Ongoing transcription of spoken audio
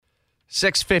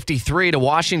6:53 to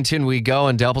Washington we go,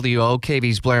 and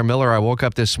WOKV's Blair Miller. I woke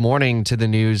up this morning to the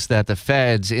news that the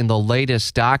feds, in the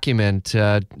latest document,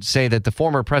 say that the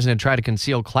former president tried to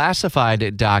conceal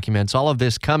classified documents. All of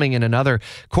this coming in another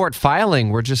court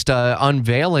filing. We're just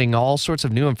unveiling all sorts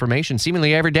of new information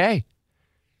seemingly every day.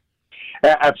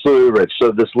 Absolutely, Rich.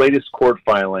 So this latest court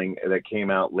filing that came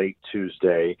out late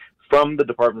Tuesday from the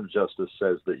Department of Justice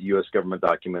says that U.S. government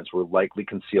documents were likely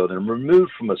concealed and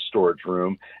removed from a storage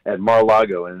room at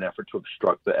Mar-a-Lago in an effort to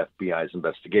obstruct the FBI's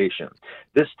investigation.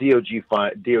 This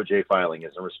DOJ filing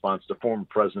is in response to former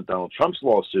President Donald Trump's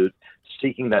lawsuit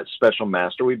seeking that special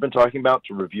master we've been talking about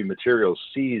to review materials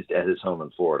seized at his home in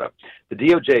Florida. The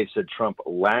DOJ said Trump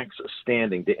lacks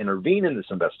standing to intervene in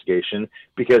this investigation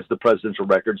because the presidential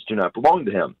records do not belong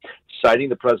to him. Citing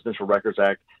the Presidential Records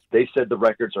Act, they said the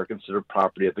records are considered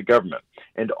property of the government,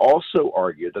 and also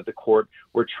argued that the court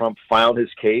where Trump filed his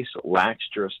case lacks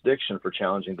jurisdiction for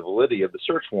challenging the validity of the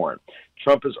search warrant.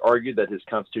 Trump has argued that his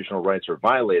constitutional rights are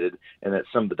violated and that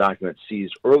some of the documents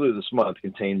seized earlier this month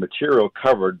contain material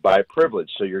covered by privilege.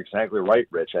 So you're exactly right,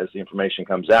 Rich. As the information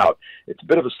comes out, it's a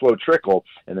bit of a slow trickle,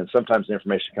 and then sometimes the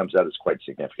information comes out is quite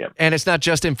significant. And it's not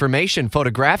just information,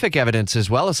 photographic evidence as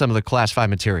well as some of the classified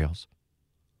materials.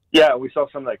 Yeah, we saw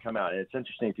some of that come out, and it's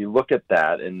interesting if you look at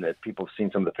that, and if people have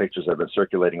seen some of the pictures that have been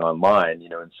circulating online,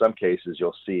 in some cases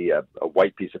you'll see a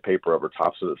white piece of paper over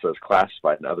top so that says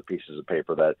classified, and other pieces of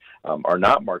paper that are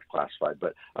not marked classified,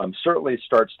 but certainly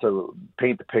starts to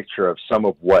paint the picture of some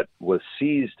of what was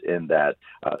seized in that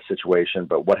situation,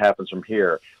 but what happens from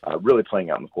here really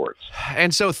playing out in the courts.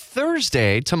 And so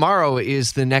Thursday, tomorrow,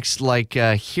 is the next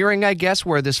hearing, I guess,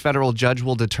 where this federal judge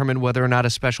will determine whether or not a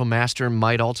special master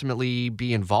might ultimately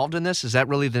be involved in this? Is that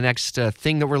really the next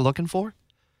thing that we're looking for?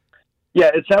 Yeah,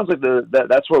 it sounds like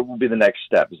that's what will be the next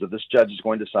step, is that this judge is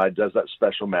going to decide, does that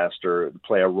special master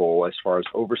play a role as far as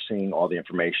overseeing all the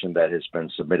information that has been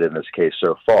submitted in this case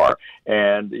so far?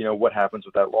 And, what happens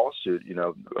with that lawsuit,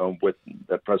 with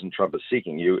that President Trump is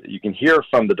seeking? You can hear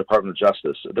from the Department of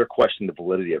Justice, they're questioning the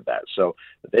validity of that. So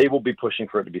they will be pushing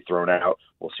for it to be thrown out.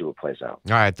 We'll see what plays out.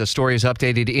 All right, the story is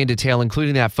updated in detail,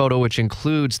 including that photo, which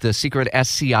includes the secret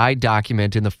SCI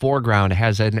document in the foreground. It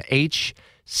has an HCSP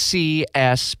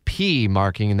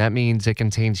marking, and that means it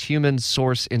contains human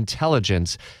source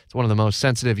intelligence. It's one of the most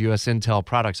sensitive U.S. intel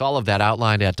products. All of that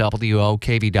outlined at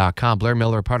WOKV.com. Blair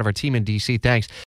Miller, part of our team in D.C. Thanks.